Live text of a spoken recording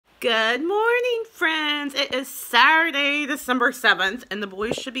Good morning, friends. It is Saturday, December 7th, and the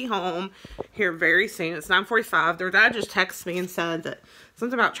boys should be home here very soon. It's 9:45. Their dad just texted me and said that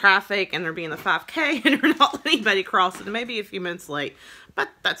something about traffic and there being a 5K and they're not letting anybody cross it. It may be a few minutes late, but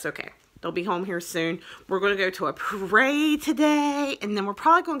that's okay. They'll be home here soon. We're going to go to a parade today, and then we're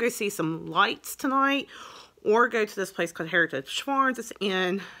probably going to go see some lights tonight or go to this place called Heritage Farms. It's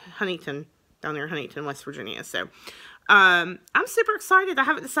in Huntington, down there in Huntington, West Virginia. So, I'm super excited. I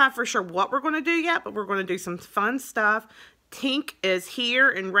haven't decided for sure what we're going to do yet, but we're going to do some fun stuff. Tink is here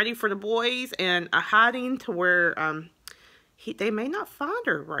and ready for the boys and hiding to where they may not find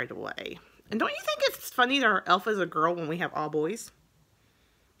her right away. And don't you think it's funny that our elf is a girl when we have all boys?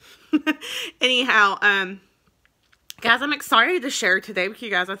 Anyhow, guys, I'm excited to share today with you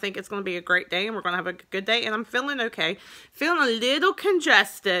guys. I think it's going to be a great day and we're going to have a good day. And I'm feeling okay. Feeling a little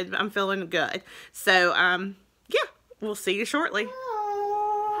congested, but I'm feeling good. So, yeah. We'll see you shortly.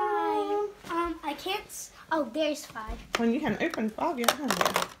 Hi. I can't. Oh, there's 5. When you can open 5, yeah.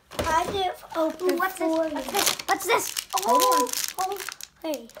 I did open. Ooh, what's 4. This? What's this? Oh,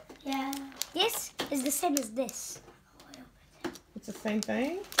 hey. Yeah. This is the same as this. It's the same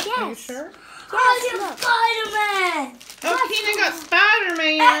thing? Yes. Are you sure? Yes, Spider-Man. Oh, Keenan got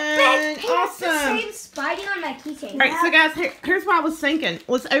Spider-Man. Awesome. The same Spidey on my keychain. All right, so guys, here's what I was thinking.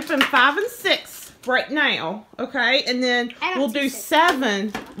 Let's open 5 and 6. Right now, okay? And then we'll do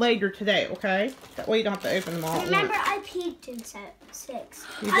 7 later today, okay? That way you don't have to open them all. Remember, I peeked in 6.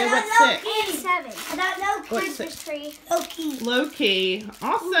 You did what 6? And 7. I don't know Christmas tree. Low-key. Low-key.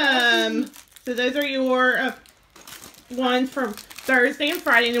 Awesome. So those are your ones from Thursday and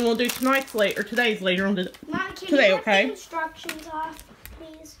Friday, and then we'll do tonight's late, or today's later on today, okay? The instructions off,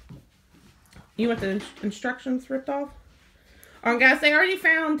 please. You want the instructions ripped off? Guys, they already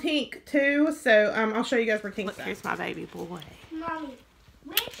found Tink too, so I'll show you guys where Tink is. Here's my baby boy. Mommy,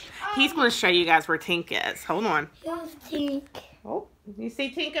 he's going to show you guys where Tink is. Hold on. Here's Tink. Oh, you see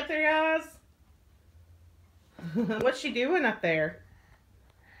Tink up there, guys? What's she doing up there?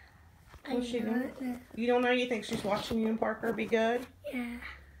 What's she doing? You don't know? You think she's watching you and Parker be good? Yeah.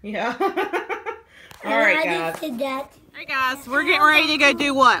 Yeah. All right, guys. All right, guys, we're getting ready to go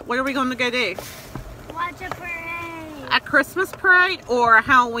do what? What are we going to go do? Watch a parade. A Christmas parade or a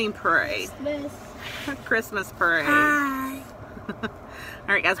Halloween parade? Christmas. Christmas parade. Hi.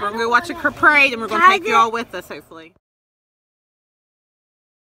 Alright guys, we're going to go watch a parade and we're going to take you all with us, hopefully.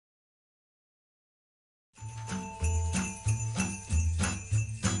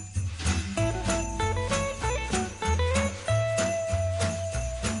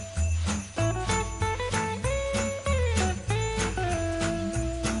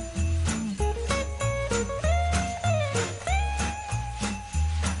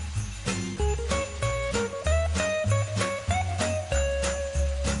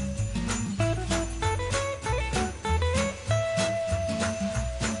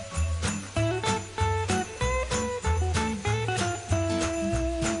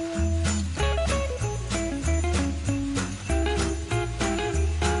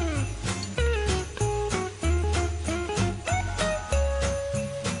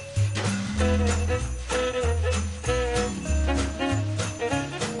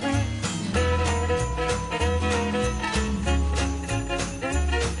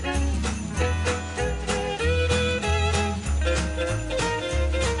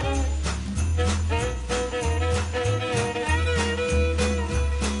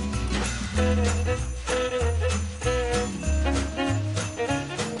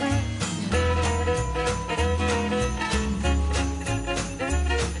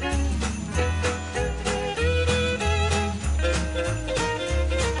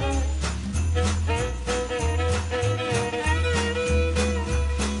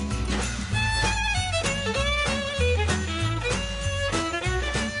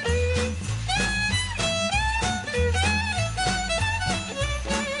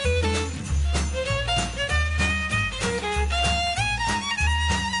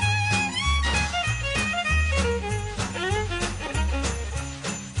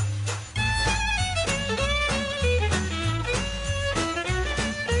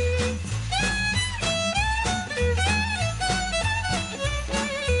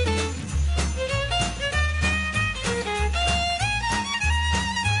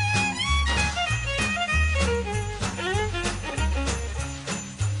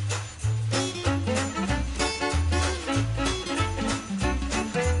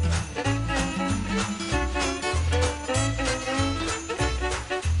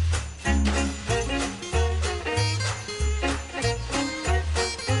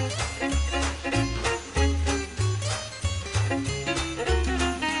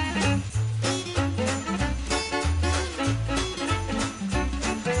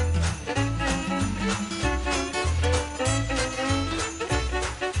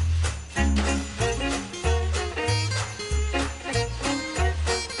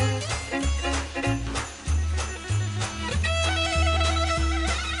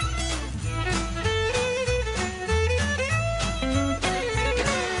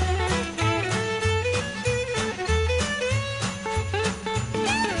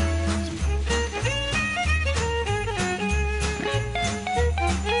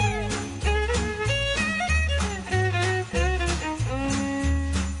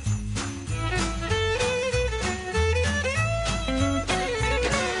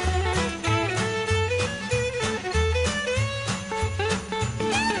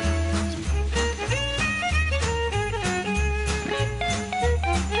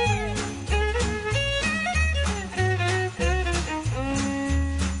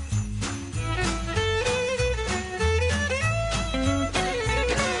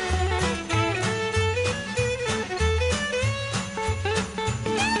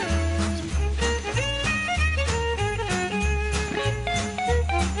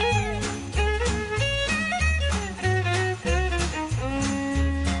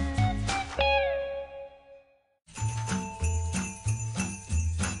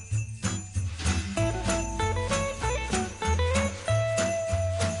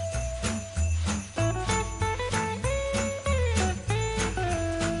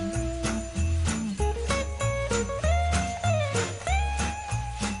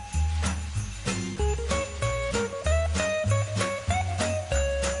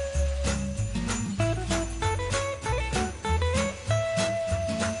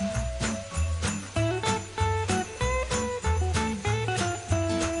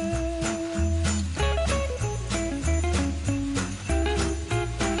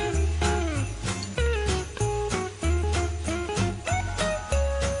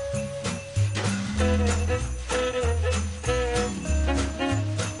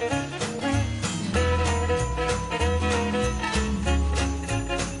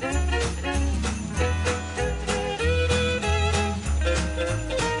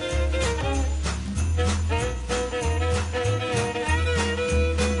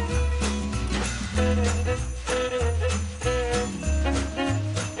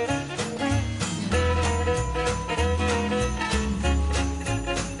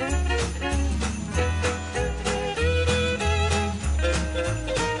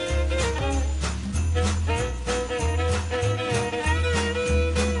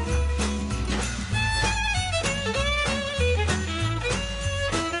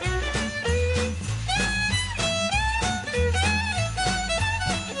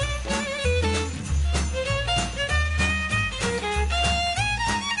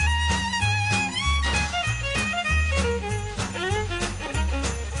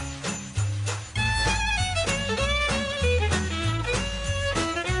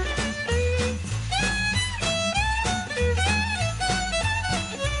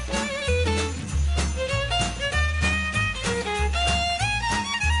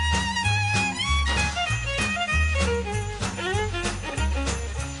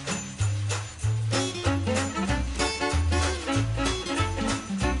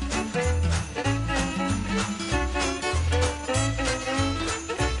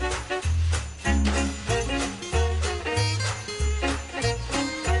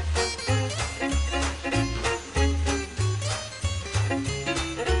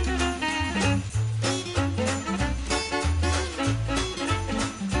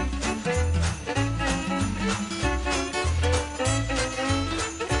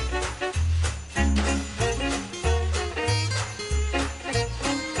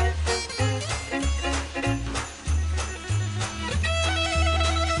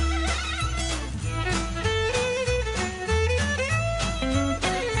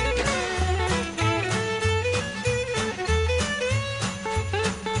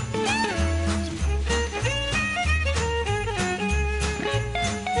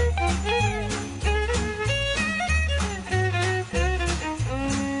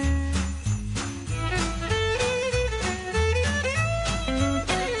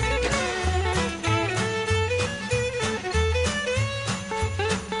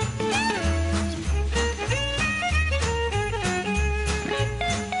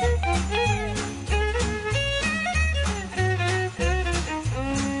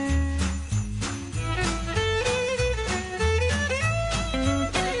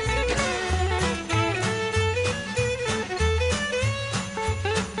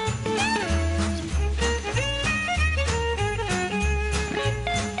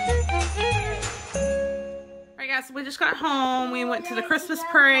 we just got home. We went to the Christmas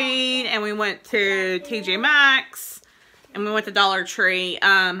parade, and we went to TJ Maxx, and we went to Dollar Tree.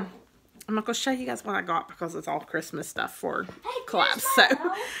 I'm not going to show you guys what I got because it's all Christmas stuff for collabs. So,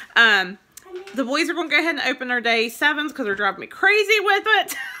 the boys are going to go ahead and open their day 7s because they're driving me crazy with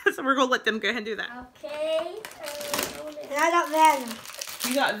it. So, we're going to let them go ahead and do that. Okay. And I got Venom.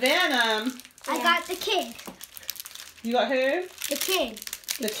 You got Venom. I got the kid. You got who? The kid.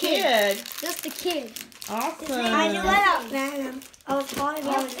 The kid. Just the kid. Awesome. I knew I got Venom. I was probably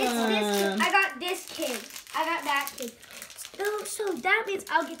going to I got this kid. I got that kid. So that means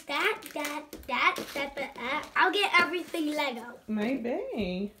I'll get that. I'll get everything Lego.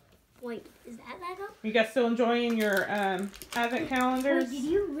 Maybe. Wait, is that Lego? You guys still enjoying your advent calendars? Wait, did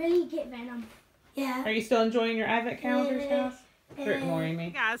you really get Venom? Yeah. Are you still enjoying your advent calendars, guys? They're ignoring me.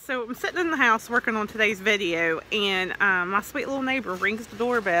 Hey guys, so I'm sitting in the house working on today's video, and my sweet little neighbor rings the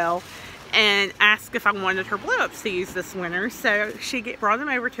doorbell and asks if I wanted her blow-ups to use this winter. So she brought them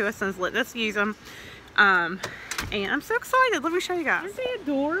over to us and is letting us use them. And I'm so excited. Let me show you guys. Isn't he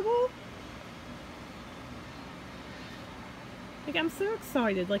adorable? Like, I'm so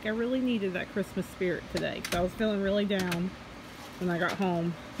excited. Like, I really needed that Christmas spirit today because I was feeling really down when I got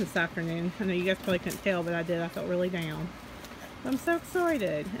home this afternoon. I know you guys probably couldn't tell, but I did. I felt really down. I'm so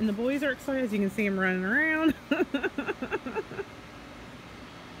excited. And the boys are excited. As you can see them running around.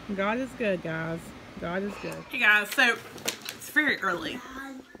 God is good, guys. God is good. Hey, guys. So, it's very early.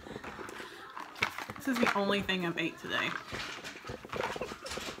 This is the only thing I've ate today.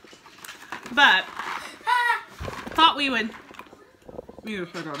 But, thought we would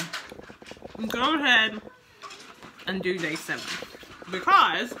go ahead and do day 7.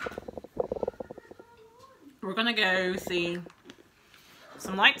 Because we're going to go see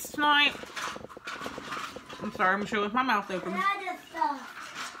some lights tonight. I'm sorry, I'm sure with my mouth open.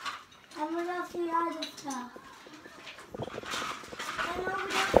 I'm gonna see other stuff.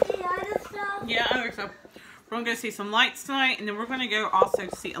 Yeah, I think so. We're going to go see some lights tonight, and then we're going to go also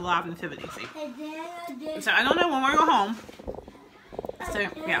to see a live nativity scene. So I don't know when we'll go home. So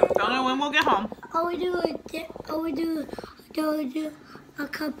yeah, don't know when we'll get home. We do a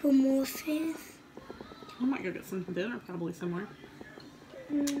couple more things. I might go get some dinner probably somewhere.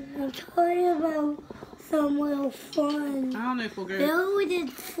 I'm talking about somewhere fun. I don't know if we'll go. No, we did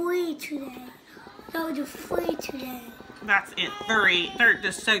 3 today. No, just 3 today. That's it. 3. They're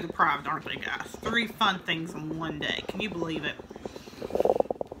just so deprived, aren't they, guys? 3 fun things in one day. Can you believe it?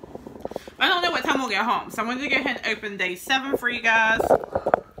 I don't know what time we'll get home, so I'm going to go ahead and open day 7 for you guys.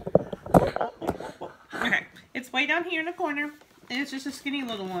 Okay, it's way down here in the corner, and it's just a skinny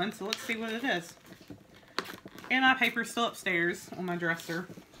little one, so let's see what it is. And my paper's still upstairs on my dresser.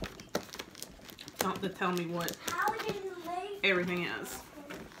 Don't have to tell me what everything is.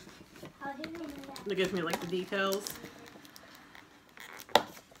 It gives me like the details.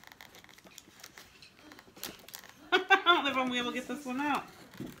 I don't know if I'm going to be able to get this one out.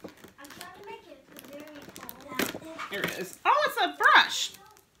 Here it is. Oh, it's a brush.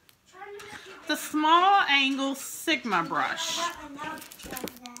 The small angle Sigma brush.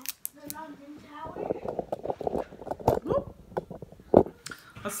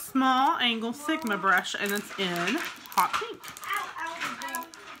 A small angle Sigma brush, and it's in hot pink.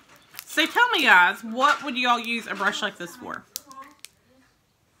 So tell me, guys, what would y'all use a brush like this for?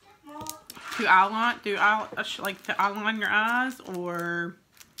 To outline your eyes, or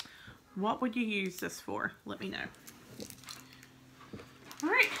what would you use this for? Let me know.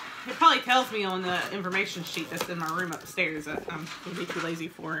 Alright, it probably tells me on the information sheet that's in my room upstairs that I'm going to be too lazy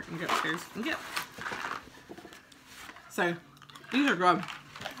for it and go upstairs and get. So, these are good.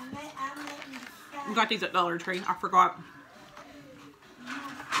 I got these at Dollar Tree. I forgot.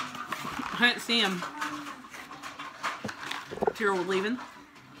 I didn't see them. Terri was leaving.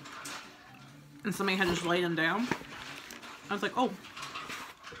 And somebody had just laid them down. I was like, oh,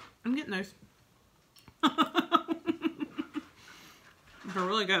 I'm getting those. They're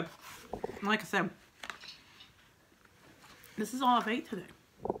really good. Like I said, this is all I've ate today.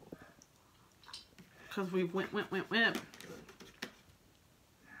 Because we went.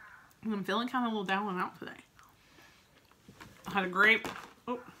 And I'm feeling kind of a little down and out today. I had a great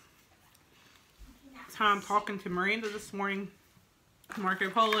time talking to Miranda this morning. Marco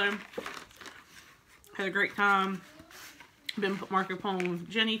Polo. Had a great time. Been Marco Polo with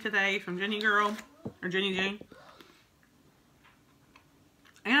Jenny today from Jenny Girl. Or Jenny Jane.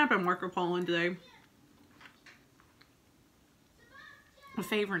 And I've been Marco Poloing today with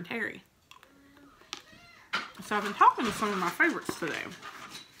Favor and Terri. So I've been talking to some of my favorites today.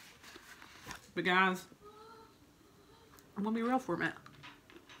 But guys, I'm going to be real for a minute.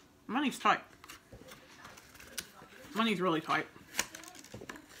 Money's tight. Money's really tight.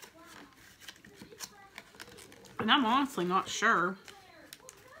 And I'm honestly not sure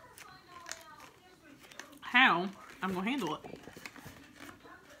how I'm going to handle it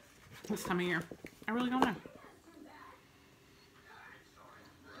this time of year. I really don't know.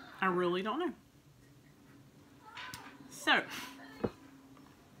 I really don't know. So,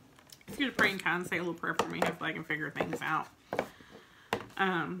 if you're praying kind, say a little prayer for me. Hopefully I can figure things out.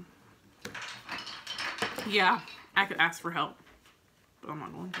 Yeah, I could ask for help, but I'm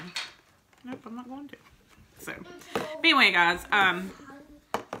not going to. Nope, I'm not going to. So, but anyway, guys,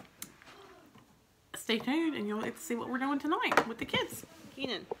 stay tuned and you'll get to see what we're doing tonight with the kids.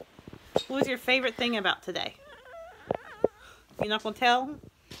 Keenan, what was your favorite thing about today? You're not going to tell?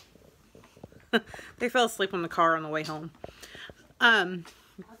 They fell asleep in the car on the way home.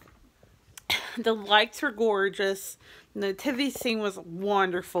 The lights were gorgeous. The nativity scene was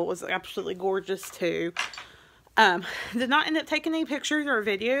wonderful. It was absolutely gorgeous too. Did not end up taking any pictures or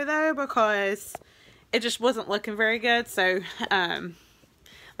video though, because it just wasn't looking very good. So,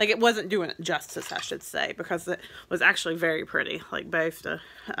 like, it wasn't doing it justice, I should say, because it was actually very pretty. Like both the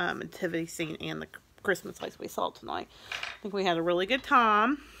nativity scene and the Christmas lights we saw tonight. I think we had a really good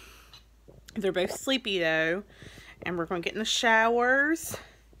time. They're both sleepy though, and we're going to get in the showers,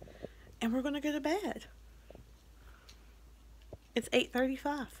 and we're going to go to bed. It's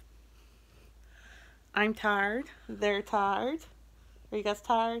 8:35. I'm tired. They're tired. Are you guys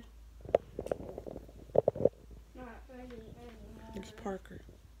tired? There's Parker.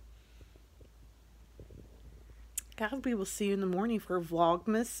 Guys, we will see you in the morning for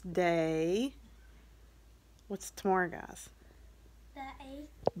Vlogmas Day. What's tomorrow, guys?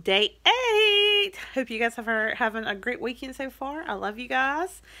 Day 8. Hope you guys are having a great weekend so far. I love you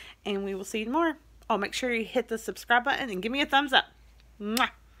guys, and we will see you tomorrow. Oh, make sure you hit the subscribe button and give me a thumbs up. Mwah.